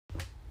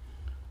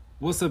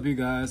What's up, you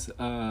guys?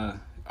 I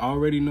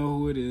already know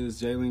who it is,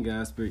 Jalen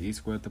Gasper, East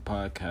Square the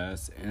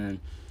podcast,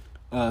 and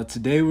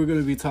today we're going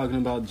to be talking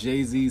about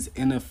Jay-Z's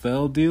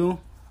NFL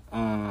deal.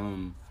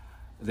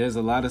 There's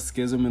a lot of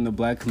schism in the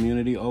black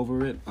community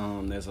over it.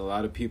 There's a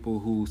lot of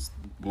people who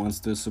wants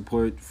to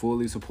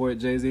fully support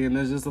Jay-Z, and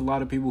there's just a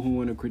lot of people who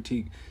want to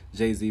critique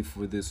Jay-Z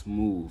for this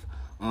move.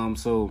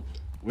 So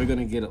we're going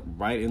to get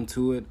right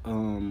into it.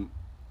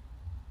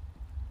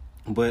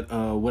 But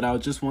what I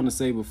just want to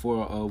say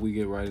before we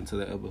get right into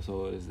the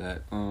episode is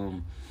that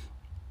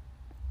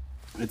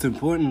it's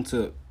important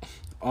to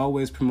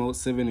always promote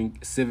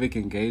civic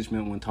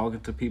engagement when talking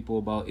to people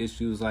about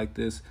issues like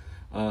this.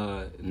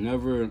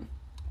 Never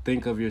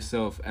think of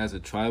yourself as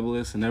a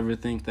tribalist. Never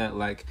think that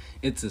like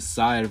it's a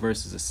side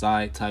versus a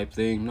side type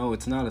thing. No,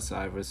 it's not a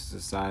side versus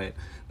a side.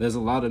 There's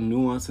a lot of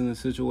nuance in the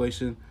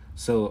situation.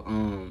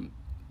 So,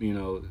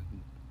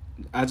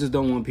 I just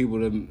don't want people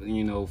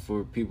to,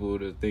 for people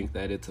to think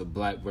that it's a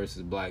black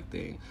versus black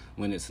thing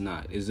when it's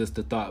not. It's just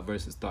a thought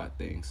versus thought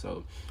thing.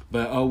 So,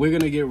 but we're going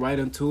to get right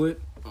into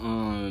it.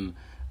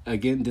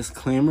 Again,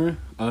 disclaimer,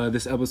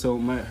 this episode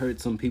might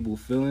hurt some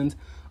people's feelings.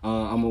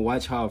 I'm going to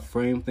watch how I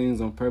frame things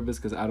on purpose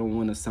because I don't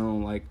want to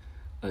sound like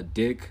a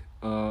dick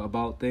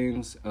about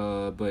things.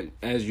 But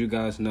as you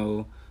guys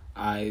know,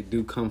 I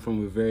do come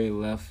from a very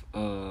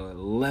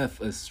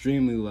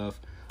extremely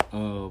left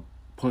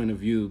point of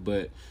view.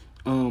 But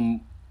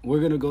we're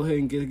gonna go ahead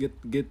and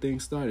get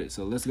things started.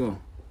 So let's go.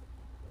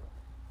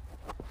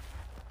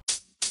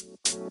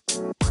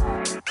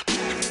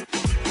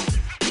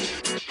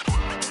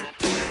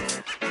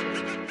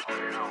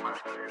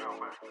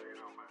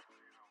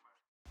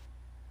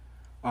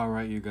 All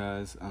right, you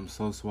guys. I'm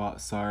so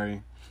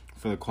sorry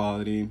for the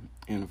quality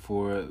and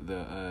for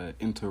the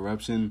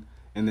interruption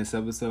in this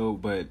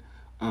episode, but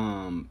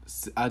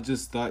I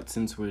just thought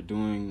since we're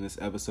doing this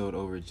episode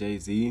over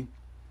Jay-Z.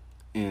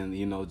 And,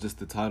 just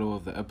the title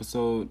of the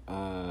episode,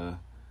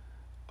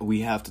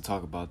 we have to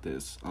talk about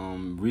this.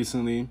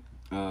 Recently,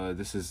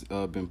 this has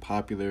been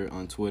popular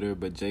on Twitter,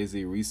 but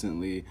Jay-Z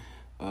recently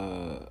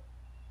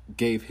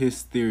gave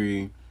his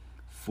theory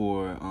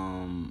for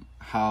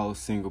how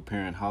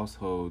single-parent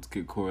households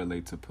could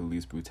correlate to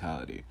police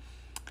brutality.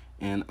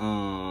 And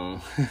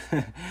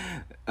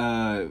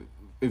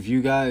if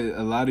you guys,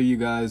 a lot of you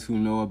guys who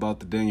know about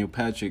the Daniel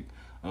Patrick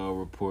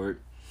report,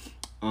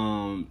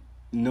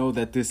 know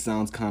that this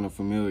sounds kind of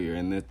familiar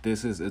and that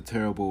this is a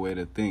terrible way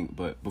to think.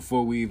 But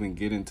before we even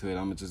get into it,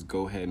 I'm going to just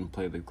go ahead and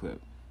play the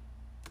clip.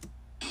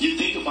 You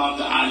think about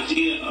the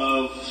idea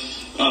of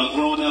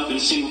growing up in a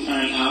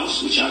single-parent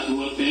house, which I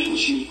grew up in,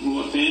 which you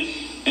grew up in,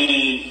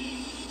 and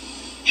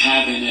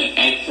having an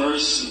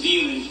adverse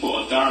feeling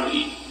for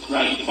authority,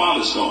 right? Your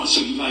father's gone,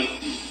 so you like,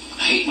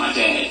 I hate my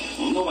dad.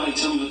 Well, nobody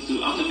tell me what to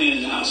do. I'm the man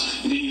in the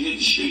house. And then you hit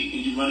the street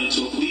and you run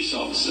into a police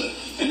officer.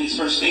 And his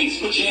first thing is,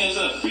 put your hands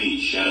up,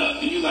 freeze, shut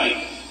up. And you're like,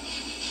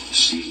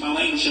 excuse my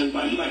language,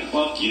 everybody. You're like,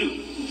 fuck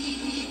you.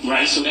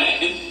 Right? So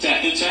that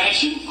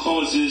interaction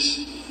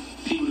causes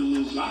people to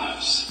lose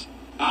lives.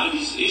 A lot of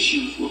these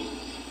issues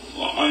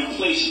are in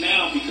place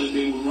now because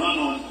they were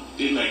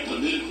they're like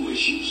political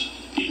issues.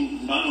 People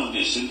run on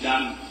this and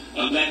got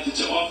elected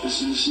to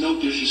office. And it's no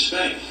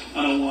disrespect.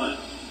 I don't want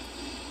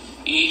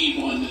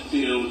anyone to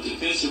feel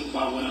defensive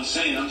about what I'm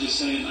saying. I'm just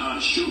saying the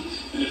honest truth.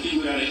 And the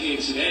people that are here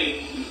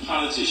today, and the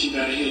politicians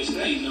that are here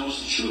today, know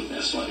it's the truth.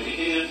 That's why they're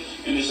here,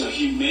 and it's a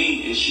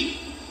humane issue,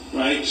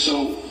 right?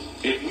 So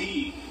if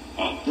we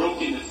are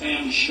broken the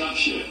family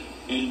structure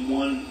in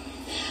one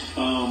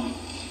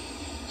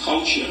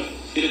culture,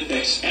 it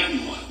affects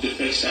everyone. It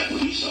affects that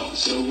police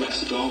officer who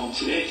has to go home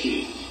to their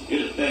kid.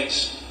 It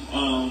affects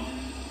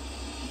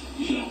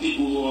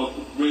people who are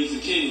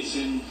raising kids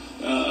and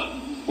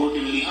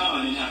working really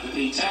hard and have to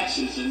pay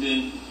taxes, and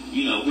then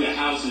we're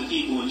housing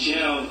people in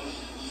jail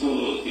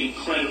for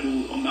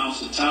incredible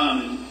amounts of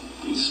time, and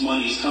this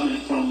money is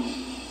coming from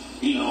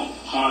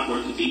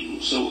hard-working people.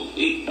 So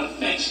it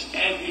affects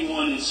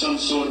everyone in some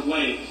sort of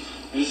way.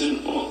 And it's an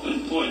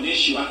important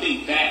issue. I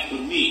think that for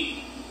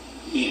me,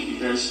 to be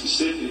very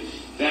specific,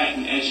 that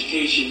and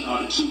education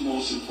are the two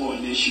most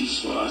important issues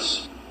for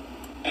us.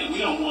 And we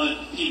don't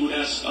want people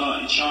that's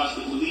in charge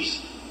of the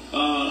police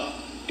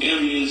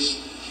areas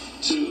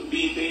to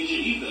be in danger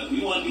either.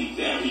 We want to be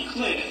very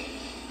clear.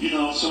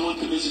 If someone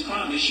commits a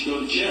crime, they should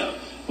go to jail.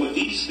 But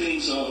these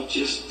things are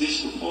just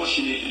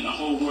disproportionate, and the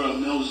whole world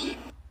knows it.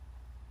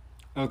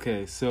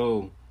 Okay,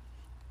 so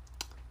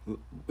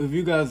if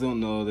you guys don't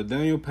know, the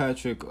Daniel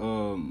Patrick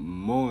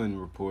Moen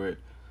report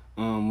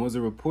was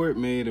a report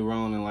made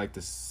around in like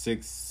the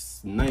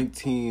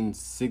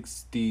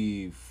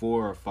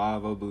 1964 or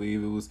 5, I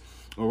believe. It was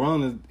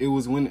it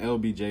was when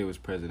LBJ was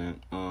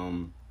president.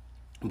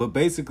 But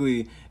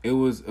basically, it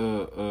was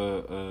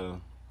a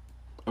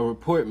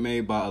report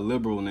made by a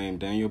liberal named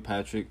Daniel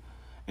Patrick,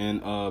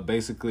 and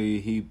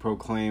basically he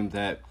proclaimed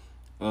that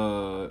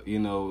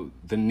the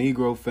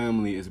Negro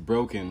family is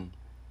broken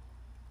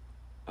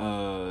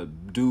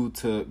due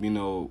to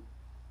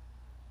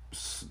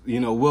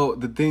well,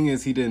 the thing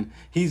is he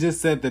just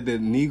said that the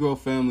Negro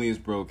family is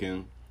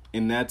broken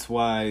And that's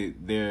why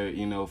they're,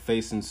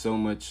 facing so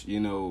much,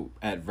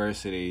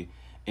 adversity.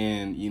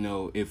 And,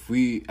 if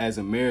we, as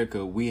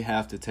America, we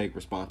have to take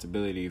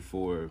responsibility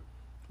for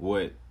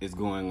what is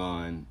going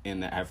on in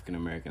the African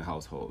American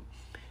household.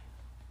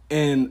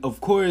 And, of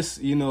course,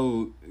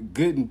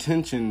 good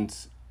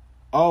intentions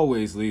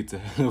always lead to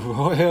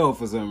hell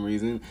for some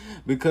reason.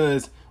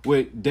 Because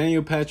what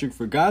Daniel Patrick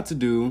forgot to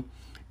do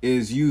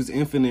is use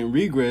infinite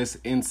regress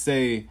and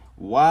say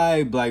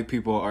why black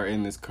people are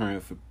in this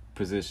current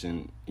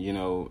position,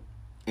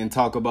 and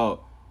talk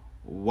about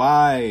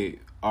why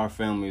our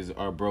families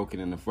are broken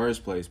in the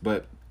first place.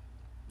 But,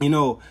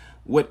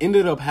 what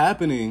ended up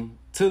happening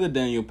to the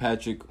Daniel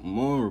Patrick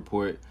Moore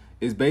report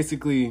is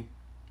basically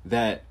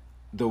that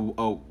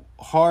the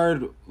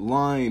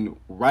hard-line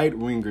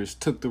right-wingers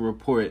took the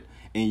report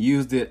and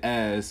used it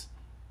as,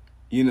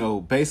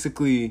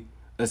 basically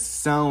a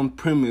sound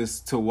premise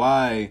to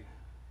why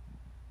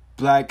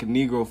black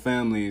Negro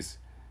families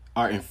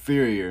are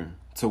inferior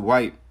to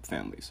white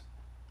families.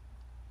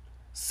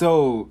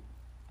 So,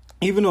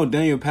 even though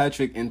Daniel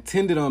Patrick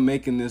intended on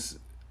making this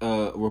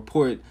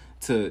report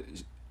to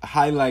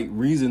highlight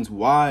reasons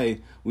why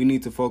we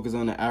need to focus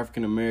on the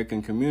African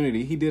American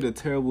community, he did a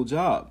terrible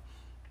job.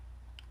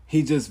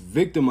 He just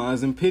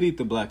victimized and pitied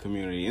the black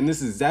community. And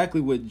this is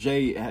exactly what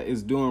Jay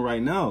is doing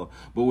right now.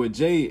 But what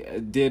Jay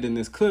did in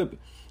this clip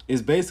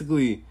is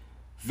basically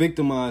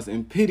victimize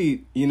and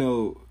pity,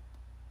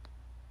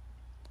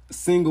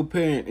 single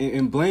parent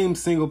and blame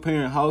single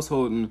parent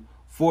householding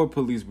for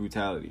police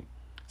brutality,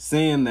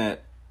 saying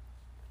that,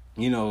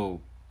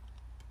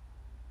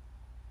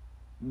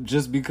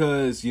 just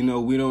because,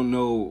 we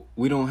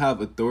don't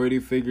have authority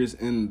figures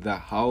in the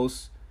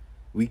house,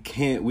 we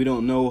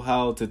don't know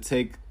how to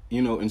take,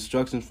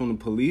 instructions from the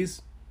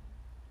police.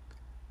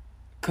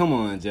 Come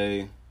on,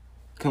 Jay.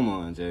 Come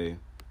on,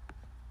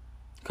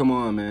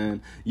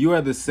 man. You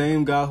are the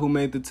same guy who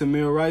made the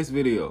Tamir Rice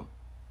video.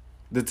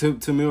 The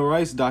Tamir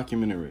Rice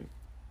documentary.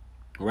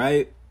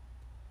 Right?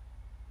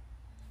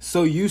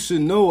 So you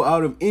should know,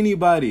 out of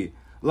anybody,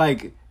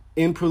 like,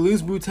 in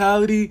police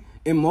brutality,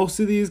 in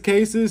most of these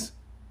cases,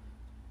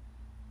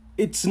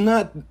 it's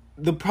not,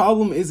 the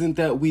problem isn't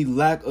that we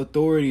lack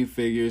authority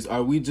figures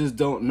or we just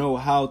don't know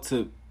how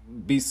to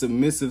be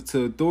submissive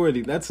to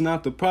authority. That's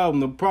not the problem.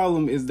 The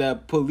problem is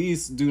that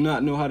police do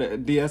not know how to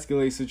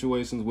de-escalate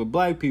situations with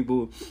black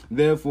people,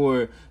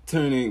 therefore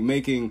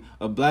making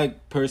a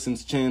black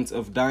person's chance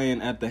of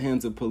dying at the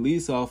hands of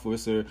police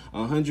officer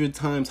 100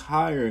 times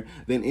higher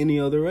than any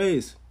other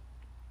race.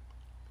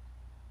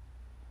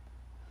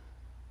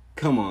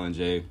 Come on,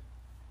 Jay.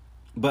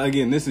 But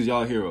again, this is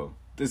y'all hero.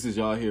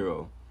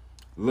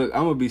 Look,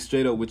 I'm gonna be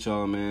straight up with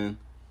y'all, man.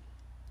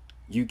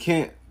 You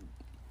can't,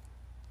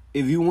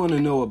 if you want to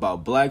know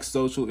about black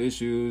social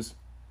issues,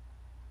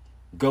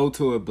 go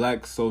to a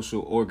black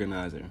social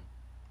organizer,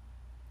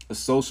 a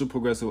social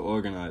progressive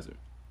organizer.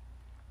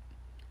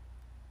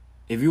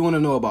 If you want to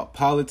know about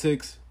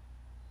politics,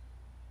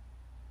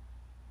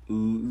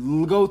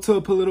 go to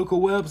a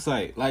political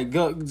website.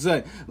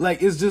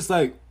 It's just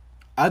like,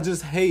 I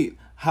just hate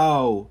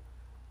how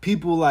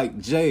people like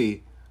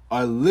Jay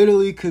are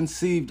literally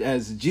conceived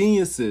as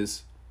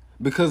geniuses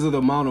because of the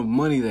amount of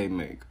money they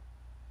make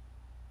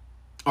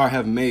or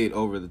have made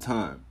over the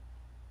time.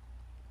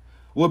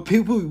 What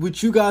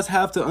you guys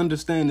have to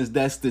understand is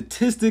that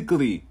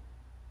statistically,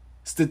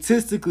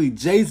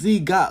 Jay-Z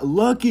got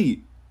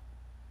lucky.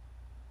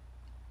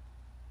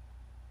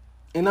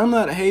 And I'm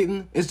not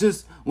hating. It's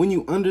just when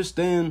you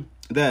understand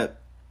that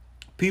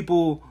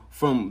people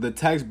from the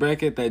tax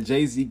bracket that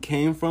Jay-Z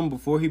came from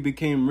before he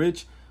became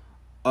rich,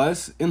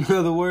 us, in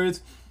other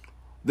words,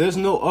 there's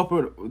no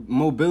upward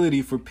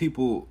mobility for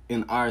people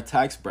in our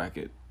tax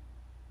bracket.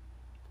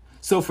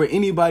 So for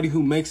anybody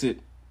who makes it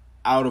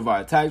out of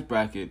our tax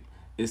bracket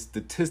is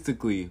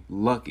statistically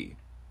lucky.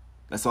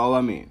 That's all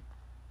I mean.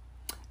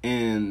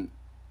 And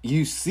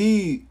you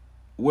see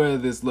where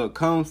this luck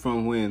comes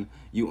from when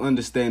you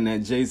understand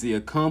that Jay-Z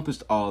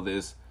accomplished all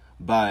this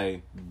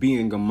by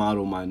being a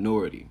model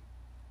minority.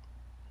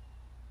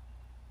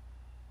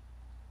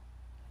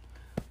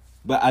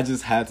 But I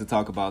just had to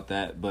talk about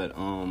that. But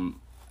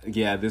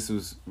yeah, this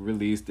was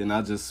released, and I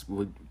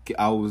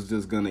was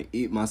just gonna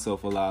eat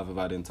myself alive if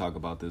I didn't talk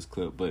about this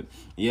clip. But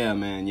yeah,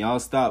 man, y'all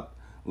stop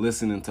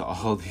listening to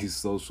all these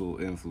social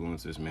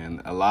influencers,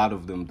 man. A lot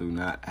of them do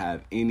not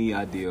have any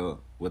idea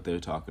what they're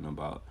talking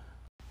about.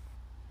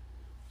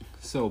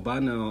 So by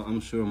now, I'm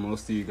sure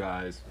most of you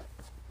guys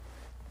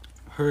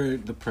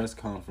heard the press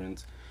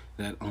conference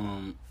that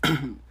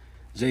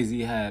Jay-Z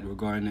had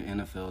regarding the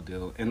NFL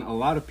deal. And a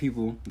lot of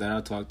people that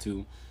I talked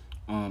to,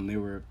 they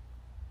were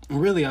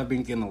really, I've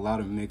been getting a lot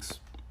of mixed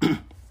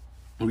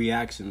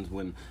reactions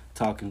when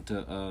talking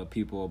to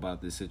people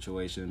about this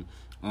situation.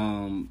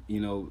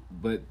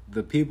 But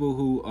the people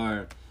who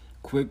are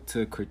quick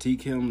to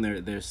critique him,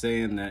 they're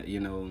saying that,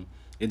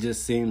 it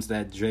just seems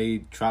that Dre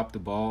dropped the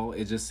ball.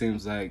 It just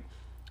seems like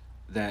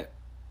that,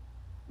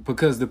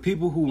 because the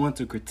people who want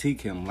to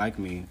critique him, like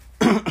me,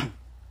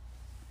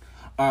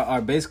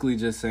 are basically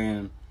just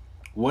saying,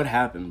 what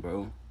happened,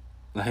 bro?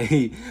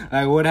 Like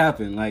what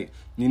happened? Like,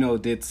 you know,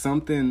 did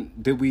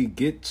we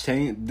get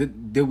change?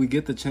 Did we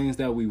get the change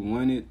that we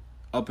wanted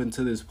up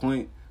until this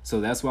point?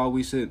 So that's why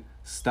we should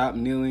stop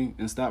kneeling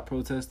and stop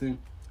protesting?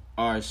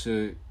 Or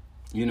should,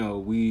 you know,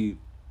 we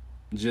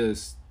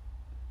just,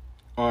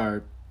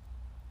 or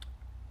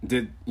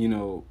did, you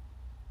know,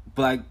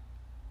 black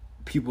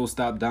people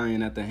stop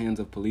dying at the hands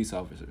of police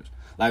officers?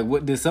 Like,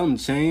 what, did something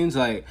change?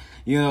 Like,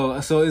 you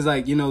know, so it's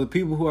like, you know, the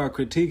people who are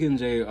critiquing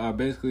Jay are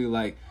basically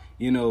like,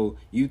 you know,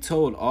 you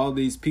told all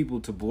these people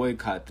to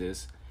boycott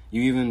this.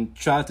 You even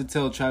tried to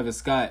tell Travis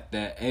Scott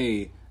that,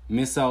 hey,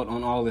 miss out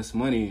on all this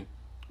money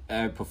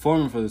at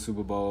performing for the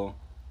Super Bowl,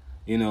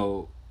 you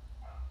know,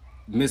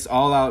 miss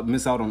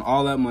out on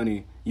all that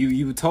money.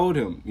 You told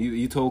him.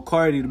 You told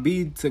Cardi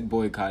B to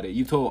boycott it.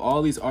 You told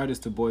all these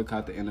artists to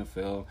boycott the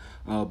NFL,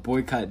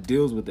 boycott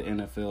deals with the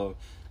NFL,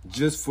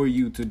 just for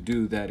you to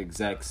do that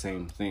exact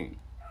same thing.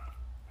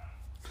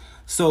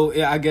 So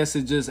I guess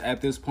it just,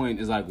 at this point,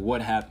 is like,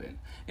 what happened?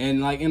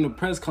 And like in the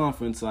press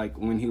conference, like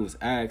when he was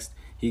asked,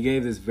 he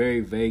gave this very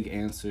vague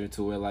answer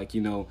to where, like,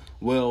 you know,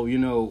 well, you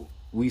know,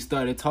 we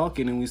started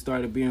talking and we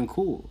started being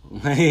cool.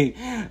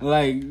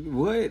 like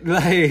what?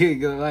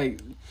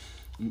 Like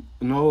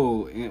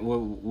no.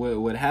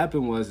 What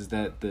happened was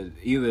that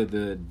either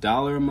the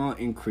dollar amount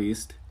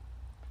increased,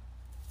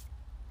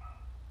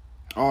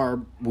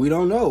 or we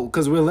don't know,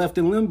 because we're left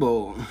in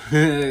limbo.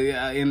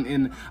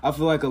 and I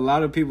feel like a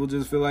lot of people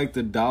just feel like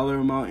the dollar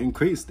amount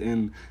increased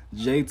and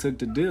Jay took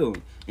the deal.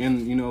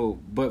 And, you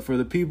know, but for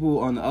the people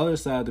on the other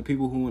side, the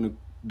people who want to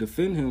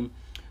defend him,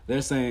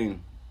 they're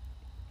saying,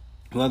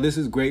 well, this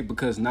is great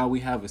because now we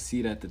have a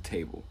seat at the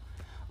table.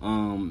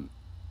 And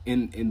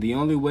the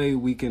only way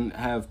we can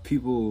have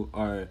people,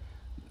 or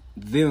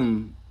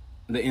them,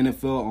 the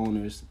NFL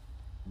owners,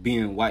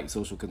 being white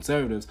social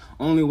conservatives,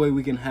 only way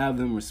we can have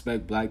them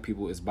respect black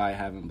people is by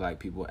having black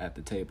people at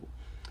the table.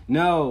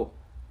 Now,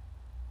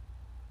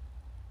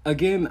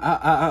 again,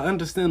 I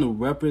understand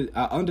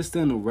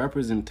the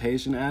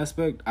representation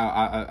aspect.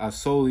 I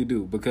solely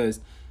do,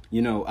 because,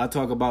 you know, I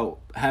talk about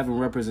having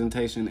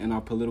representation in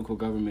our political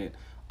government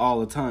all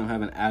the time,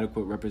 having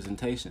adequate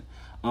representation.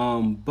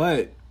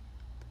 But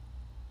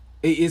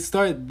it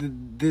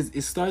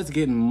starts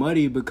getting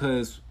muddy,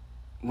 because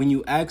when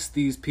you ask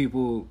these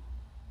people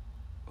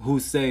who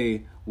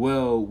say,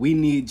 well, we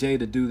need Jay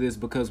to do this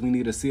because we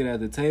need a seat at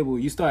the table,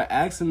 you start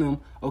asking them,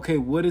 okay,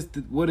 what is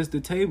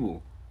the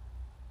table?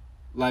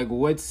 Like,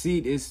 what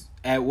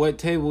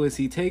table is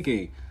he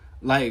taking?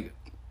 Like,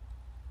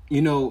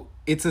 you know,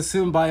 it's a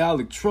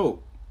symbiotic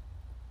trope.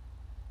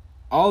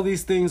 All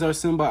these things are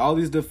all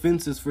these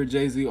defenses for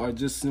Jay-Z are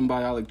just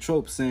symbiotic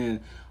tropes, saying,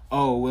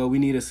 oh, well, we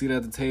need a seat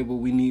at the table,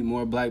 we need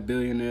more black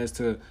billionaires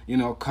to, you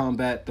know,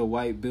 combat the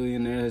white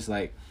billionaires.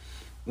 Like,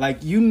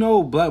 you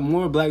know,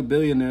 more black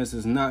billionaires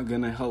is not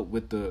gonna help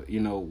with the, you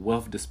know,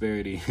 wealth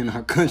disparity in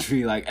our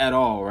country, like, at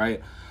all,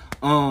 right?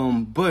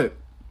 But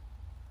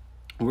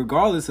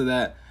regardless of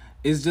that,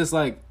 it's just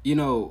like, you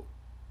know,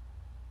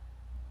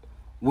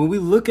 when we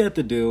look at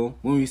the deal,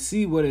 when we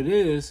see what it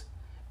is,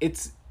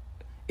 it's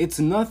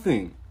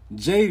nothing.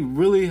 Jay-Z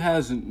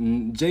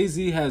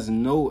has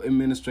no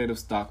administrative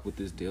stock with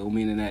this deal,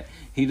 meaning that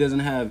he doesn't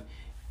have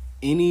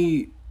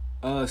any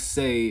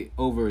say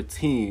over a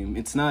team.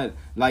 It's not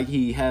like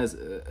he has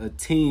a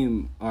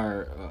team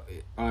or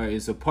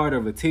is a part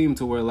of a team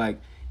to where,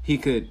 like, he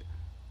could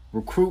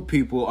recruit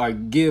people or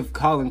give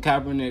Colin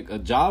Kaepernick a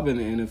job in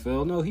the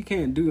NFL. No, he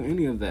can't do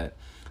any of that.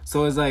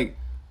 So it's like,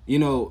 you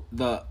know,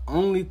 the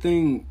only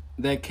thing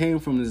that came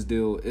from this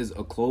deal is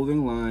a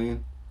clothing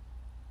line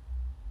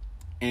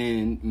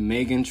and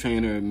Meghan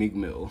Trainor and Meek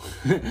Mill.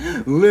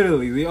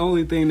 Literally, the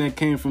only thing that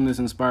came from this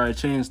Inspired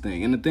Change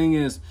thing. And the thing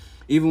is,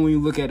 even when you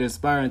look at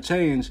Inspired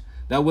Change,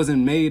 that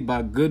wasn't made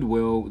by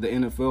Goodwill, the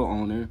NFL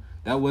owner.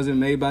 That wasn't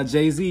made by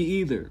Jay-Z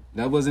either.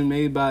 That wasn't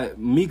made by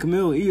Meek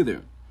Mill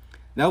either.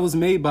 That was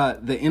made by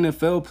the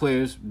NFL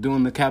players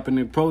doing the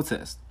Kaepernick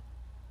protest.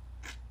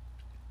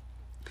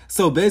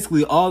 So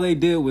basically, all they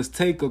did was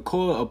take a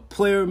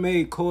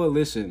player-made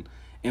coalition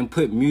and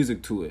put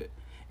music to it,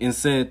 and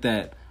said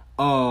that,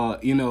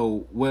 you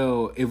know,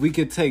 well, if we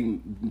could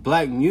take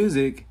black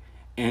music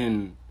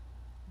and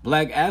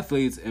black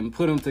athletes and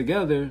put them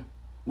together,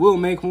 we'll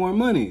make more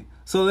money.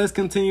 So let's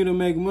continue to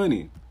make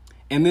money.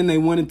 And then they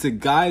wanted to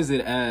guise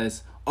it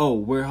as, oh,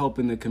 we're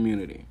helping the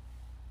community.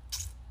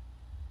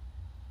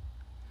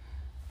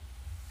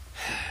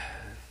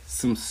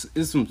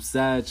 It's some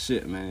sad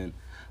shit, man.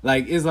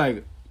 Like, it's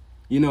like,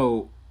 you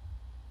know,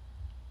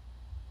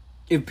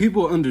 if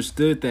people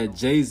understood that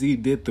Jay-Z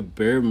did the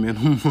bare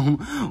minimum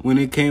when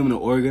it came to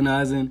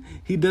organizing,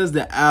 he does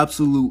the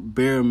absolute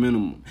bare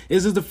minimum.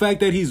 It's just the fact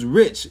that he's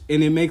rich,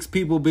 and it makes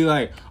people be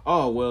like,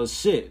 oh, well,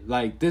 shit,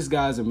 like, this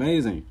guy's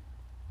amazing.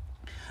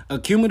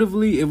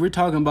 Accumulatively, if we're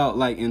talking about,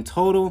 like, in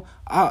total,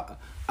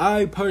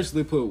 I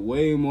personally put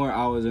way more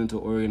hours into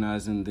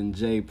organizing than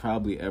Jay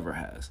probably ever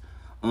has.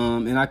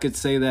 And I could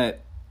say that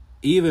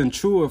even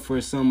truer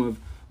for some of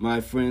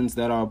my friends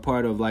that are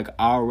part of, like,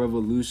 our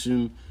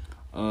revolution,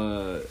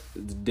 the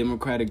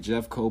Democratic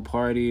Jeffco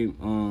Party,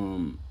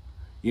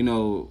 you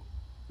know,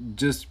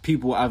 just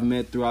people I've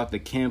met throughout the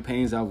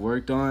campaigns I've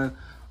worked on.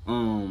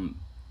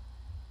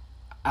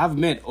 I've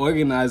met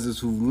organizers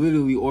who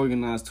literally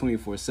organize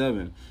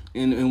 24/7.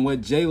 And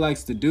what Jay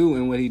likes to do,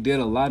 and what he did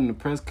a lot in the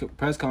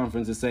press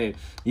conference, is say,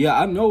 yeah,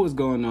 I know what's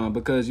going on,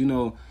 because, you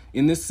know,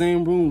 in this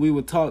same room we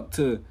would talk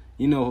to,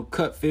 you know,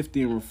 Cut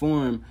 50 and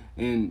Reform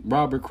and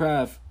Robert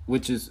Kraft,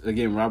 which is,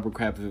 again, Robert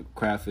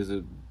Kraft is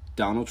a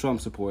Donald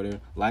Trump supporter,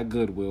 like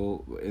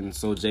Goodwill, and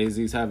so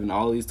Jay-Z's having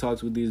all these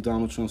talks with these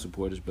Donald Trump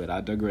supporters, but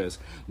I digress.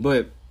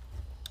 But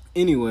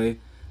anyway,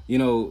 you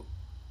know,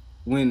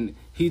 when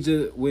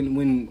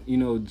you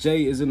know,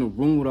 Jay is in a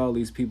room with all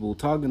these people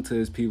talking to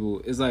his people,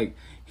 it's like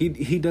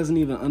he doesn't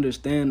even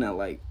understand that,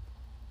 like,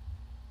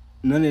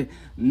 none of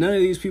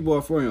these people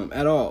are for him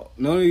at all.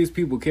 None of these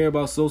people care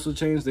about social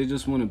change. They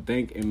just want to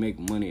bank and make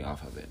money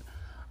off of it.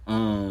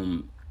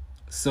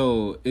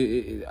 So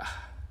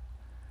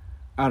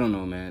I don't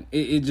know, man.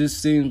 It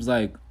just seems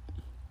like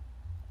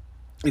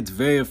it's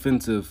very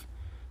offensive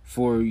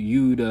for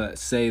you to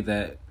say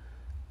that,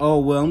 oh,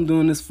 well, I'm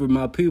doing this for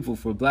my people,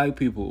 for black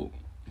people,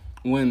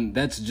 when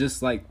that's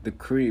just like the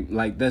cream,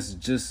 like that's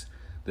just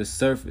the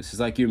surface. It's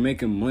like you're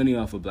making money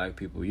off of black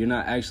people. You're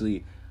not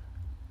actually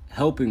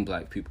helping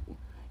black people.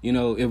 You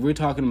know, if we're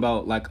talking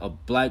about like a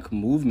black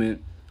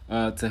movement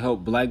to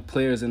help black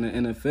players in the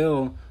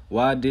NFL,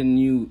 why didn't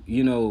you,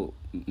 you know,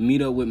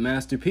 meet up with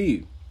Master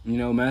P? You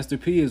know, Master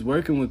P is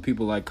working with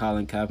people like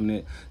Colin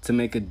Kaepernick to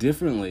make a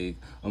different league,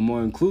 a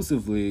more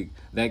inclusive league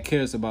that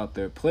cares about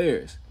their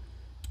players.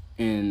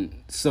 And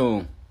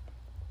so,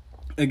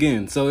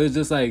 again, so it's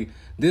just like,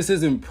 this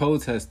isn't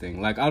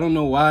protesting. Like, I don't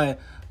know why,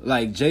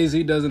 like,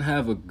 Jay-Z doesn't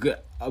have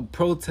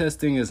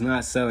protesting is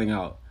not selling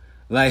out.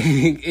 Like,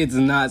 it's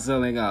not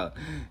selling out.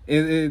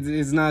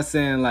 It's not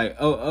saying, like,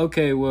 oh,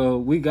 okay, well,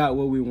 we got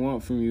what we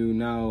want from you.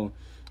 Now,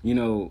 you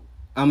know,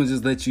 I'm going to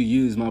just let you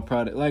use my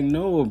product. Like,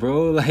 no,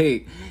 bro.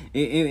 Like,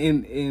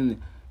 you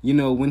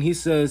know, when he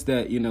says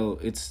that, you know,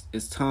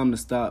 it's time to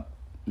stop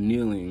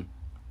kneeling,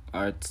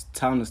 or it's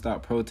time to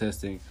stop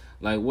protesting,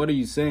 like, what are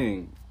you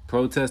saying?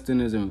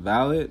 Protesting is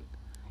invalid?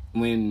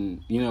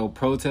 When, you know,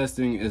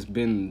 protesting has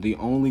been the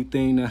only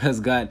thing that has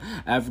got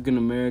African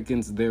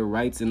Americans their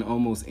rights in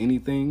almost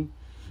anything.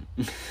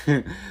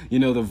 You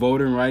know, the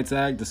Voting Rights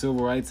Act, the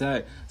Civil Rights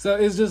Act. So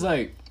it's just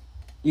like,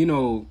 you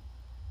know,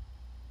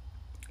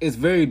 it's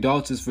very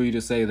audacious for you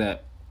to say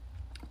that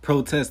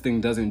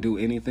protesting doesn't do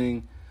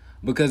anything.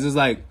 Because it's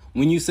like,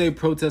 when you say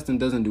protesting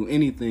doesn't do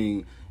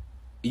anything,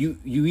 you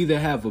either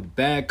have a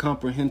bad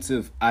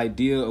comprehensive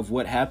idea of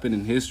what happened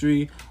in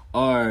history,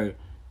 or,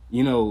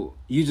 you know,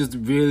 you just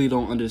really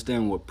don't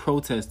understand what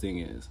protesting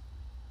is.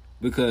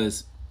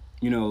 Because,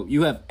 you know,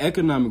 you have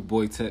economic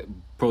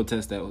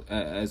protest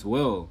as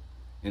well,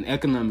 and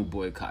economic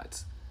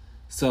boycotts.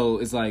 So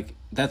it's like,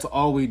 that's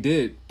all we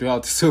did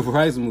throughout the civil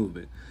rights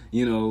movement.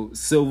 You know,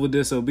 civil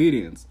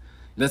disobedience.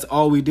 That's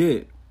all we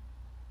did.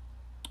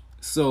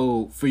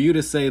 So for you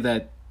to say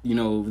that, you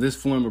know, this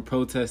form of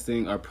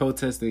protesting, or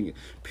protesting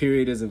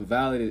period, is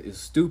invalid is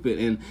stupid.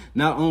 And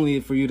not only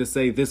for you to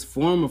say this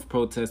form of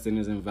protesting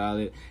is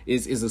invalid,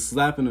 is a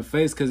slap in the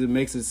face, because it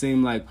makes it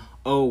seem like,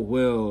 oh,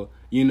 well,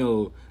 you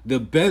know, the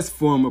best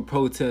form of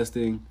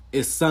protesting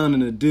is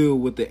signing a deal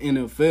with the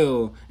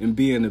NFL and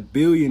being a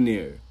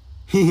billionaire.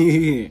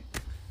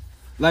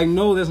 Like,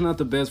 no, that's not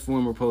the best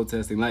form of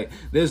protesting. Like,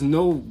 there's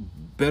no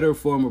better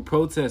form of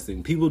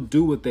protesting. People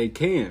do what they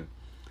can.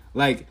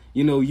 Like,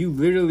 you know, you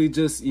literally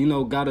just, you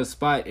know, got a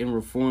spot in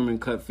Reform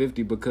and Cut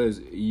 50 because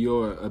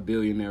you're a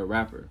billionaire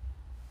rapper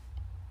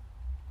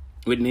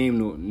with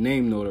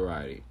name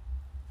notoriety.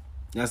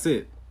 That's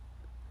it.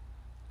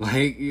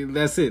 Like,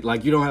 that's it.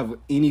 Like, you don't have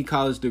any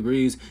college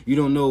degrees. You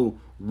don't know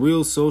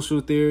real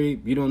social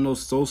theory. You don't know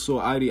social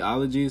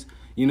ideologies.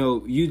 You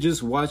know, you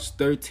just watched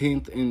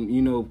 13th and,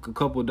 you know, a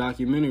couple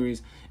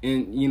documentaries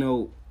and, you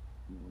know,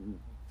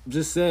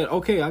 just said,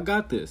 okay, I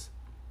got this.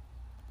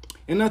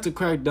 And not to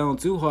crack down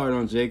too hard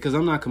on Jay, because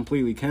I'm not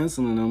completely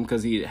canceling him,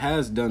 because he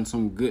has done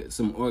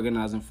some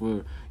organizing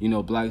for, you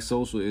know, black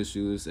social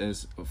issues,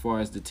 as far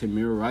as the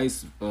Tamir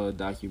Rice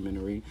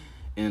documentary.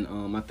 And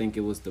I think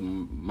it was the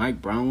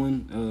Mike Brown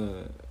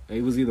one.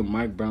 It was either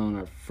Mike Brown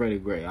or Freddie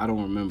Gray. I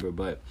don't remember,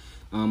 but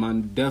I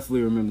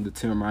definitely remember the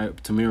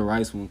Tamir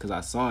Rice one, because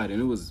I saw it, and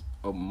it was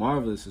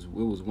marvelous. It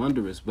was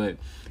wondrous. But,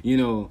 you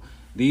know,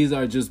 these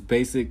are just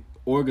basic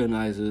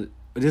organizers.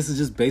 This is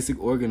just basic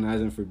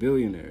organizing for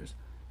billionaires.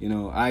 You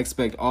know, I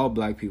expect all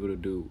black people to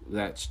do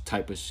that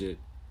type of shit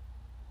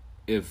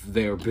if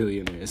they're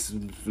billionaires.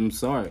 I'm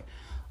sorry.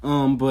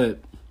 But,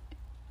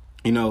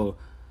 you know,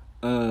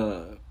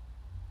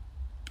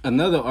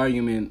 another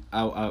argument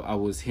I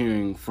was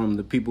hearing from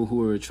the people who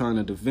were trying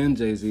to defend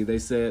Jay-Z, they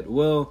said,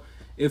 well,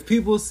 if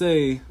people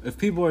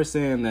are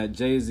saying that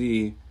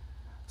Jay-Z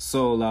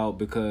sold out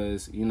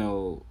because, you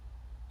know,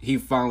 he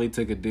finally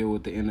took a deal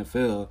with the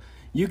NFL,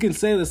 you can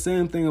say the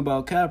same thing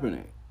about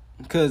Kaepernick.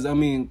 Because, I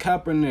mean,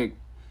 Kaepernick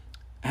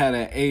had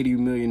an $80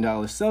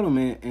 million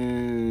settlement,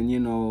 and, you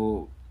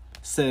know,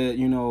 said,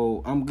 you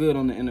know, I'm good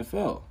on the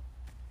NFL.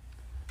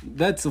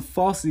 That's a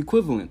false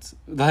equivalence.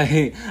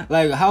 Like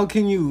how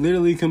can you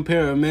literally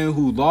compare a man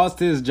who lost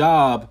his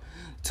job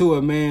to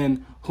a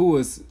man who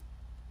was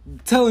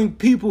telling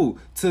people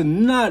to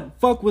not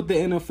fuck with the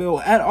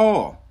NFL at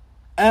all?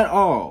 At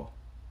all.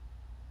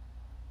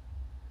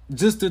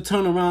 Just to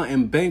turn around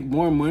and bank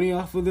more money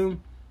off of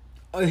them?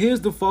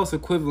 Here's the false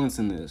equivalence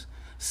in this.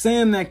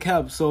 Saying that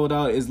Cap sold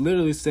out is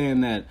literally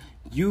saying that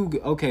you,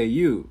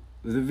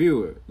 the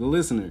viewer, the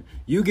listener,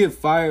 you get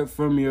fired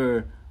from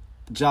your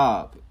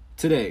job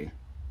today,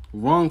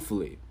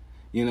 wrongfully.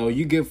 You know,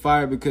 you get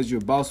fired because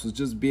your boss was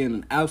just being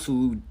an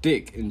absolute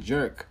dick and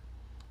jerk.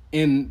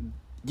 And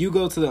you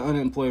go to the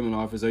unemployment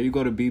office or you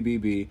go to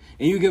BBB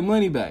and you get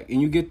money back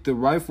and you get the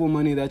rightful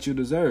money that you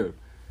deserve.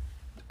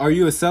 Are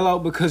you a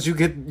sellout because you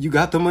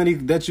got the money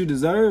that you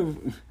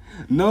deserve?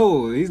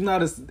 No, he's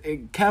not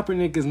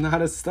Kaepernick is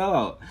not a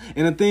sellout.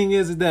 And the thing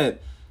is that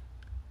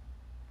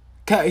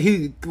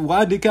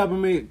why did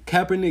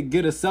Kaepernick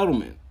get a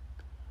settlement?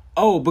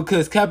 Oh,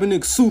 because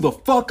Kaepernick sued the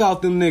fuck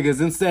out them niggas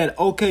and said,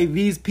 okay,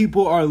 these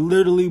people are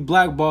literally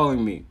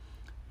blackballing me.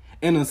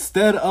 And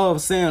instead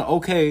of saying,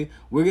 okay,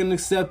 we're going to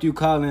accept you,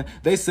 Colin,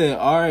 they said,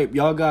 all right,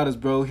 y'all got us,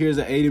 bro. Here's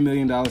an $80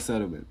 million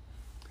settlement.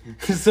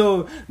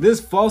 So this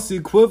false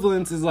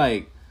equivalence is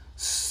like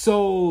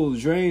so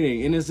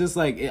draining. And it's just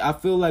like, I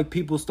feel like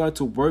people start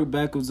to work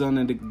backwards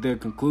on their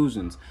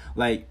conclusions.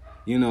 Like,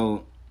 you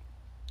know,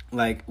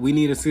 like we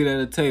need a seat at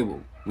the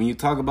table. When you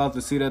talk about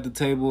the seat at the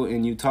table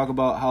and you talk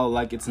about how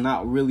like it's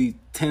not really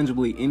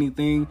tangibly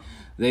anything,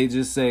 they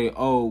just say,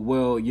 oh,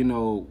 well, you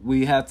know,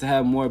 we have to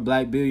have more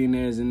black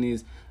billionaires in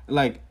these.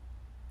 Like,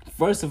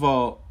 first of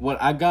all,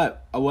 what I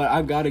got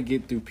to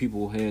get through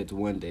people's heads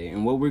one day,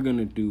 and what we're going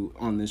to do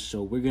on this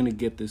show, we're going to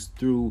get this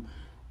through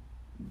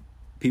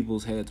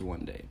people's heads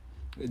one day,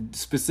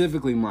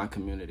 specifically my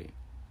community.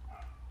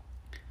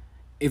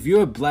 If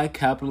you're a black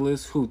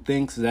capitalist who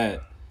thinks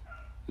that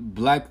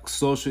black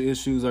social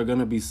issues are going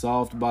to be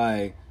solved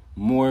by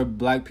more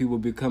black people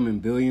becoming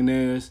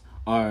billionaires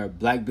or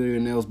black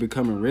billionaires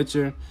becoming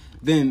richer,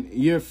 then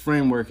your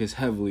framework is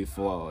heavily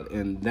flawed,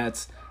 and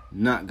that's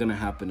not going to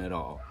happen at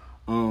all.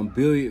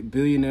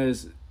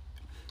 Billionaires,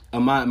 a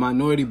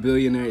minority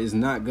billionaire is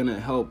not going to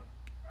help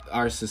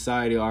our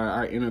society or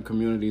our inner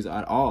communities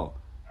at all.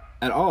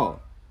 At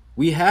all.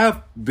 We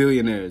have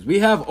billionaires. We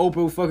have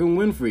Oprah fucking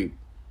Winfrey.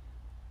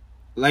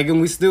 Like,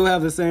 and we still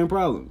have the same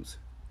problems.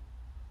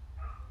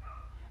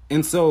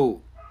 And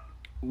so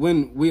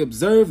when we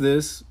observe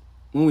this,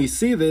 when we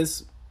see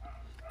this,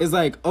 it's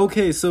like,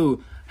 okay,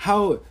 so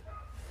how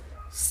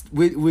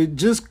would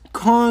just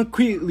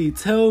concretely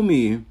tell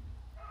me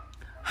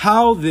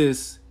how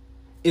this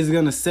is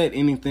going to set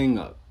anything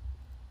up.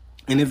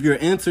 And if your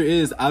answer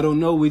is, I don't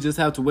know, we just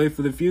have to wait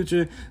for the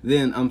future,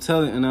 then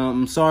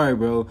I'm sorry,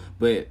 bro,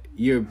 but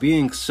you're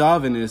being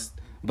chauvinist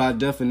by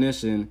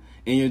definition,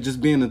 and you're just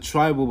being a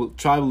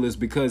tribalist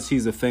because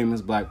he's a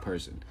famous black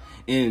person.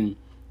 And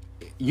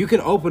you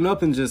can open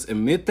up and just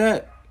admit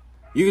that.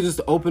 You can just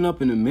open up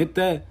and admit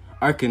that,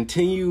 or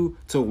continue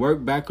to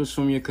work backwards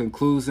from your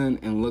conclusion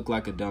and look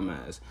like a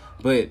dumbass.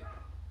 But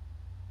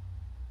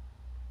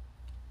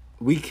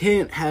we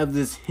can't have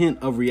this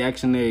hint of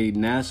reactionary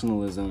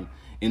nationalism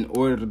in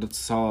order to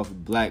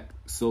solve black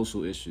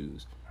social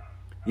issues.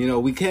 You know,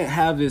 we can't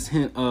have this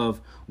hint of,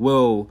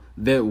 well,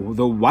 that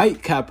the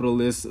white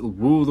capitalists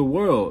rule the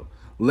world.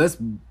 Let's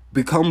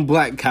become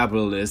black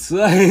capitalists.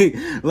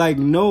 Like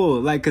no,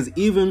 like, because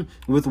even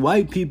with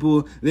white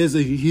people, there's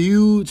a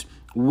huge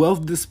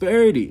wealth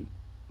disparity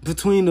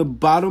between the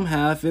bottom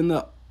half and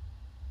the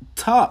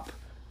top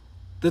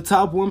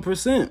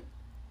 1%.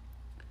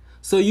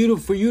 So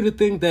for you to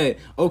think that,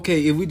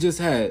 okay, if we just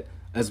had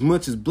as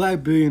much as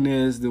black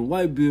billionaires than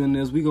white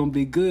billionaires, we gonna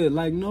be good.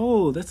 Like,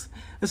 no, that's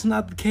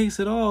not the case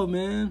at all,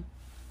 man.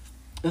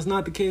 That's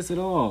not the case at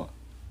all.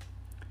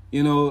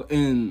 You know,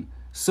 and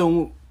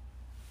so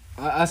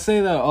I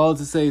say that all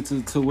to say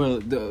to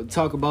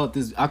talk about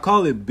this. I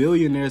call it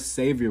billionaire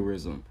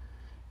saviorism,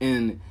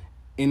 and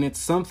it's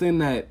something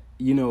that,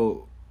 you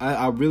know,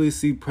 I really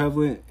see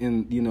prevalent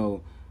in, you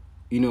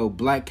know,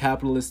 black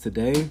capitalists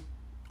today,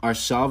 our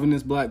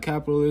chauvinist black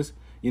capitalists.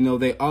 You know,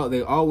 they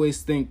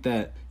always think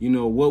that, you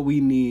know, what we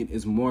need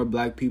is more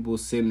black people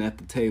sitting at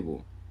the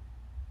table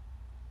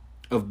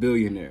of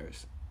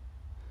billionaires.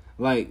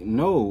 Like,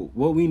 no,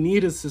 what we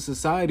need is a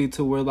society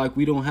to where, like,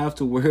 we don't have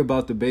to worry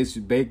about the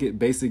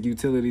basic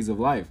utilities of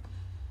life.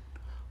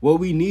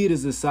 What we need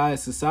is a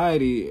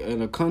society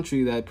and a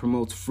country that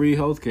promotes free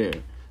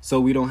healthcare, so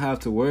we don't have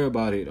to worry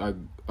about it.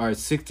 Our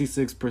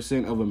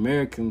 66% of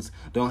Americans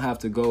don't have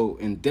to go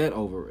in debt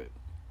over it.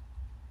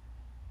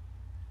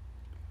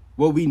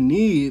 What we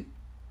need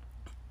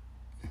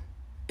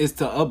is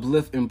to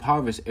uplift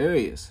impoverished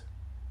areas.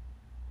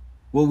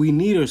 What we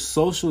need are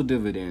social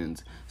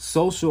dividends,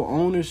 social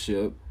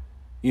ownership,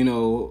 you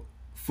know,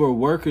 for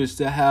workers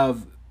to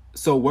have,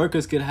 so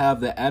workers can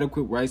have the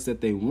adequate rights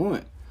that they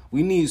want.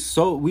 We need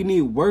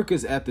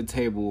workers at the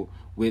table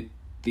with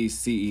these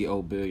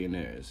CEO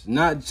billionaires,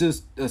 not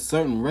just a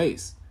certain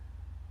race.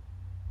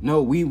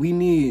 No, we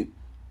need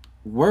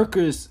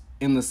workers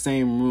in the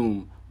same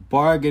room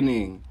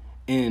bargaining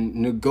and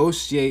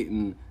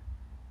negotiating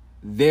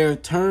their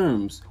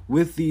terms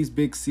with these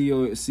big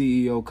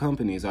CEO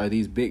companies, or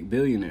these big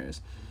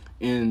billionaires.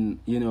 And,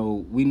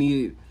 we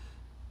need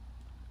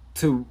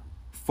to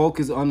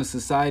focus on a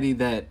society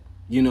that,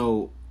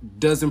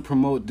 doesn't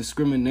promote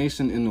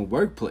discrimination in the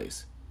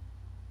workplace.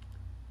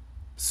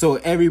 So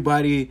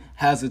everybody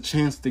has a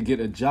chance to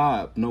get a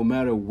job, no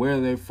matter where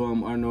they're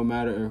from or no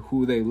matter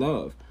who they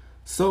love.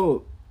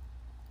 So,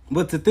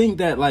 but to think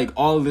that like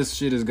all of this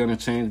shit is gonna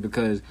change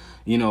because,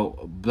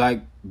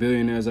 black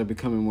billionaires are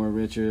becoming more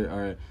richer,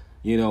 or,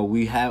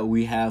 we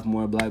have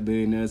more black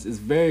billionaires, is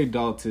very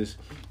doltish.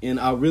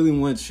 And I really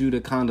want you to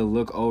kind of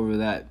look over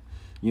that,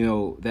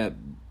 that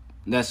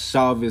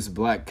Chavez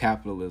black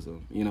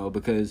capitalism,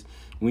 because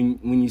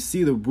when you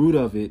see the root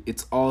of it,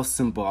 it's all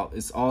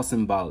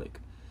symbolic.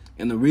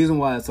 And the reason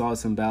why it's all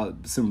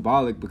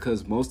symbolic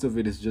because most of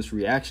it is just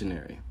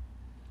reactionary.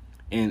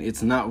 And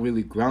it's not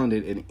really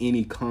grounded in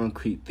any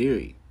concrete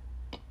theory.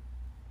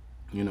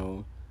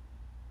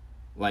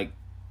 Like,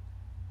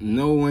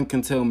 no one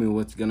can tell me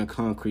what's gonna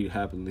concretely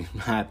happen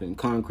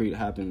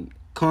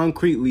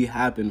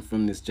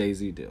from this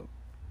Jay-Z deal.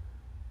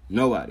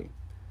 Nobody.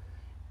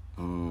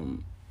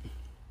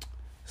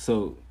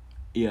 So,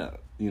 yeah,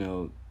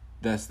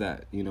 that's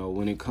that.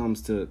 When it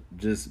comes to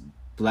just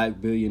black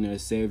billionaire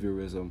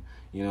saviorism,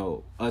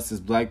 us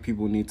as black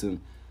people need to,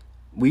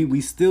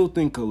 we still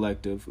think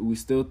collective,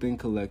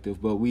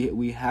 but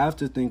we have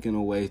to think in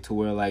a way to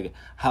where, like,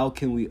 how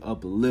can we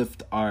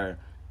uplift our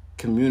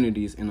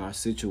communities in our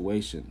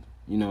situation,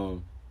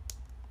 And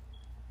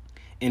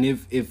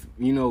if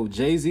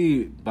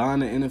Jay-Z buying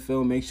the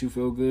NFL makes you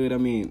feel good, I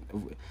mean,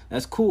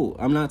 that's cool.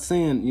 I'm not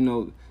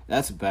saying,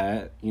 that's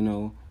bad,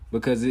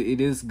 because it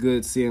is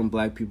good seeing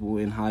black people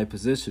in high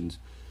positions.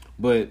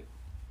 But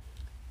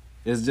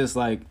it's just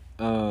like,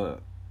 I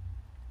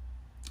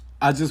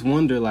just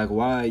wonder, like,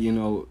 why,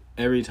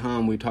 every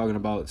time we're talking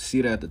about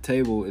seat at the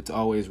table, it's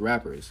always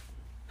rappers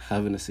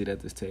having a seat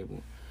at this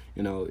table.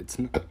 It's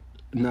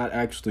not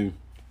actually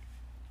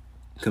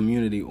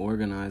community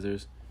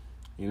organizers.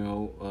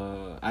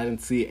 I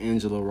didn't see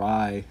Angela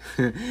Rye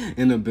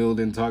in the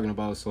building talking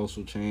about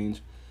social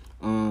change.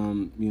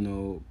 All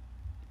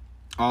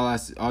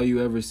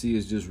you ever see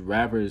is just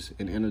rappers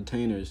and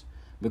entertainers,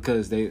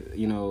 because they,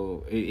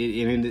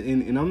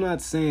 and I'm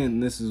not saying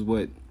this is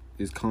what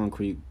is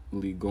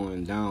concretely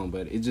going down,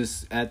 but it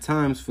just at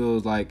times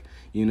feels like,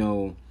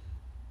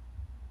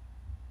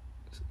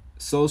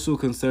 social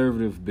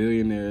conservative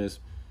billionaires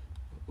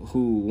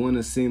who want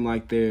to seem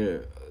like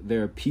they're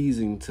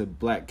appeasing to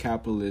black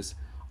capitalists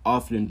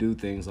often do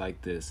things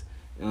like this.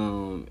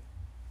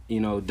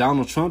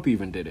 Donald Trump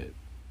even did it.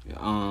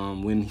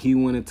 When he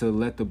wanted to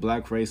let the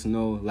black race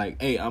know,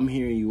 like, hey, I'm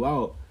hearing you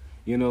out,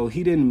 he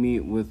didn't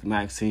meet with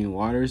Maxine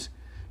Waters,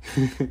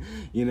 or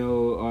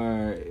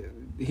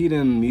he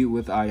didn't meet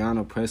with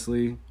Ayanna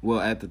Pressley. Well,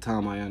 at the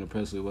time, Ayanna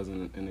Pressley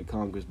wasn't in the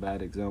Congress,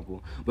 bad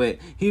example. But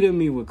he didn't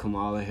meet with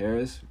Kamala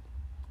Harris,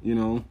 He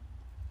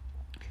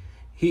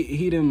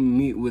didn't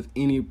meet with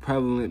any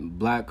prevalent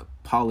black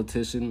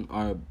politician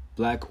or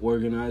black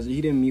organizer. He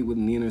didn't meet with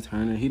Nina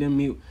Turner. He didn't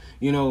meet,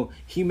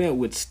 he met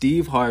with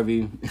Steve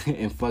Harvey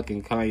and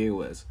fucking Kanye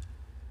West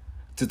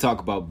to talk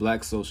about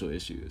black social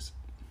issues.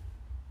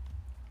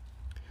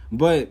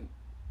 But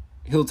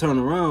he'll turn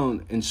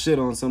around and shit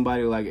on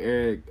somebody like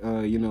Eric,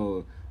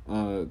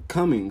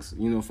 Cummings,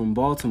 from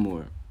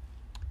Baltimore,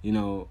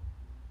 or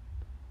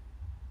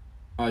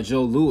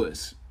Joe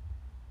Louis.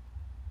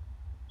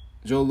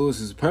 Joe Louis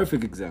is a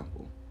perfect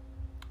example.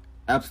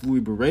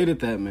 Absolutely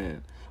berated that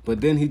man. But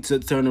then he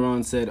turned around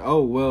and said,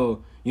 oh,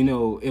 well,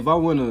 if I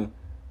want to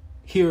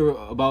hear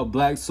about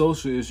black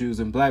social issues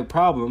and black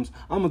problems,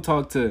 I'm going to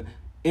talk to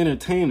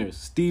entertainers,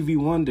 Steve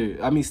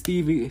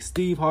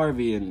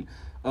Harvey and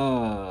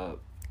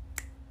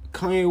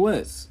Kanye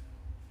West.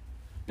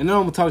 And then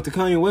I'm going to talk to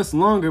Kanye West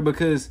longer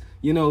because,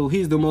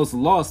 he's the most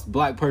lost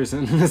black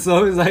person.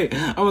 So it's like,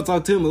 I'm going to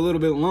talk to him a little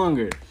bit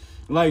longer.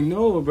 Like,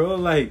 no, bro,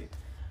 like,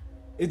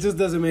 it just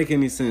doesn't make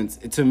any sense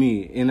to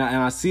me. And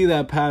I see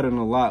that pattern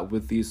a lot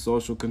with these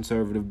social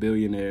conservative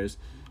billionaires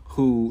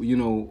who,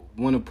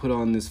 want to put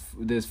on this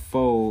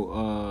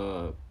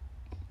faux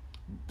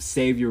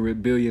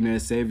billionaire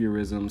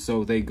saviorism.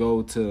 So they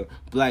go to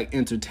black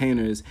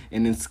entertainers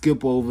and then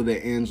skip over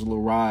the Angela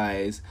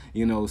Ryes,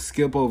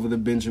 skip over the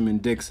Benjamin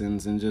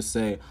Dixons and just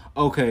say,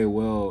 okay,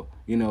 well,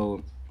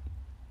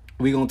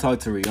 we gonna talk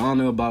to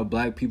Rihanna about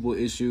black people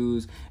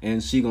issues,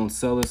 and she gonna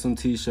sell us some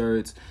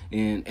t-shirts,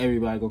 and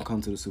everybody gonna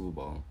come to the Super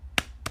Bowl.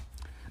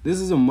 This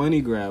is a money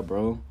grab,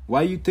 bro.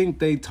 Why you think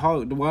they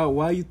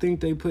Why you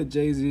think they put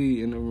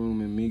Jay-Z in the room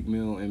and Meek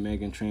Mill and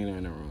Meghan Trainor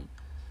in the room?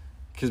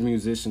 Because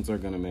musicians are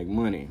gonna make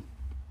money.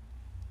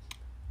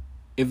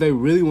 If they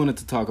really wanted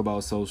to talk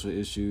about social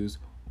issues,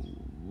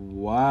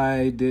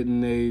 why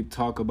didn't they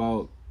talk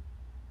about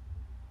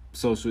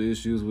social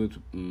issues with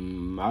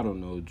I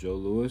don't know, Joe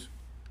Louis?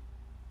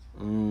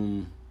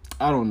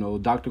 I don't know,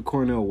 Dr.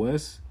 Cornel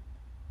West?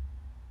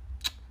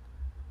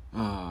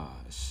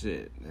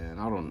 Shit, man,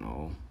 I don't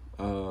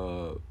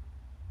know.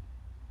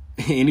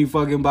 Any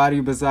fucking body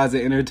besides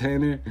an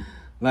entertainer?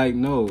 Like,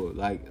 no,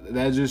 like,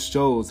 that just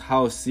shows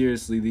how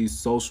seriously these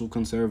social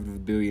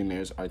conservative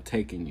billionaires are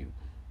taking you.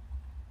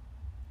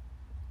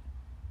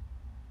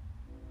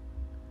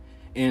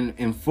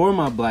 And for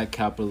my black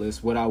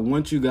capitalists, what I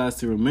want you guys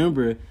to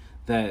remember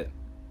that,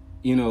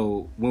 you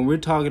know, when we're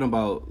talking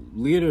about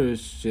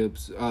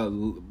leaderships,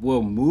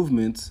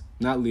 movements,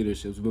 not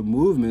leaderships, but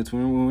movements,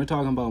 when we're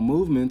talking about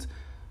movements,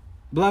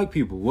 black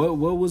people,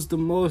 what was the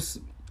most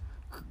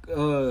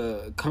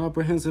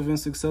comprehensive and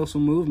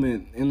successful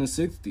movement in the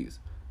 60s?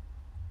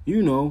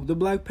 You know, the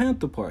Black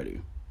Panther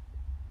Party.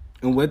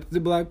 And what did the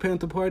Black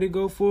Panther Party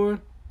go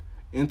for?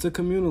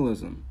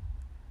 Intercommunalism.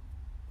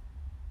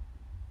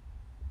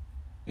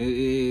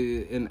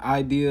 An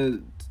idea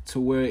to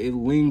where it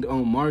leaned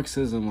on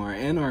Marxism or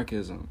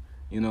anarchism.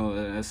 You know,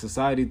 a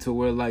society to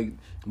where, like,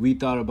 we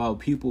thought about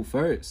people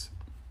first.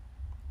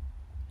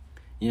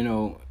 You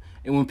know,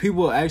 and when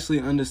people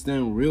actually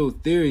understand real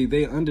theory,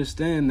 they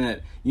understand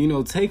that, you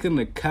know, taking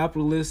the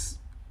capitalist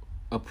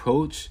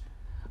approach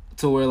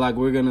to where, like,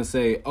 we're going to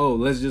say, oh,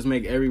 let's just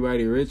make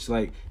everybody rich,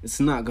 like,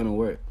 it's not going to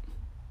work.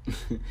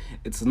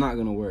 It's not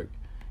going to work.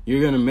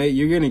 You're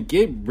going to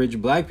get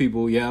rich black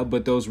people, yeah,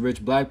 but those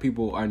rich black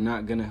people are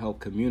not going to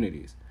help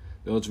communities.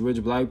 Those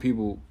rich black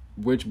people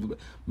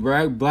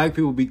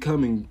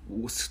becoming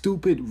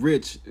stupid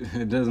rich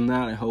does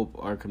not help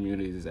our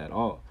communities at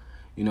all.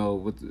 You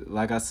know,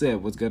 like I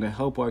said, what's going to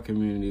help our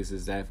communities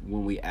is that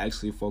when we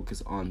actually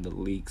focus on the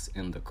leaks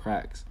and the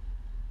cracks.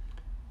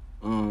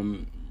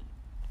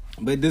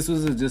 But this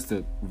was just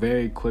a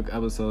very quick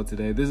episode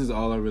today. This is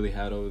all I really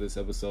had over this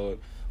episode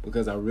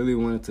because I really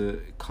wanted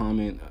to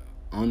comment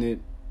on it,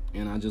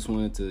 and I just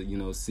wanted to, you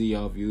know, see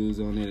y'all views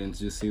on it and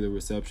just see the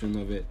reception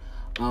of it.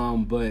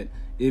 But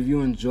if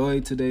you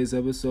enjoyed today's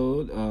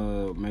episode,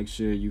 make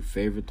sure you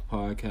favorite the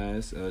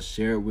podcast,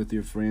 share it with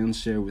your friends,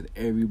 share it with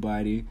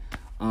everybody,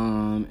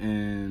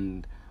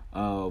 and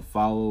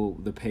follow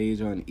the page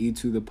on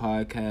E2 the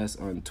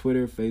Podcast on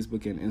Twitter,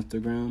 Facebook, and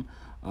Instagram.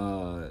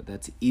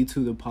 That's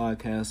E2 the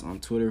Podcast on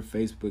Twitter,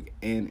 Facebook,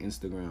 and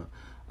Instagram.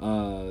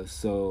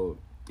 So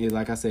yeah,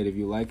 like I said, if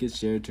you like it,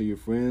 share it to your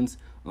friends.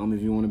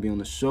 If you want to be on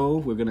the show,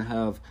 we're gonna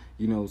have,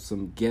 you know,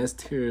 some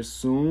guests here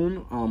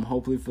soon.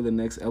 Hopefully for the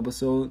next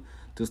episode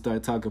to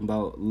start talking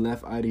about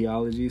left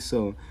ideology.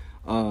 So,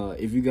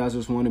 if you guys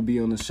just want to be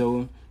on the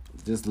show,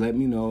 just let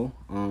me know.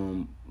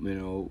 You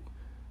know,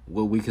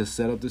 well, we can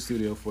set up the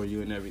studio for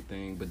you and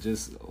everything, but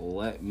just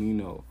let me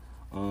know.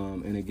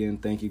 And again,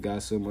 thank you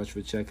guys so much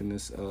for checking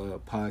this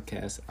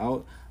podcast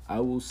out. I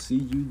will see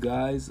you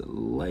guys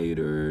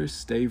later.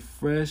 Stay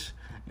fresh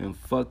and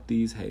fuck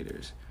these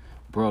haters.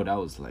 Bro, that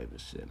was lame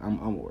as shit. I'm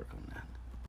working on that.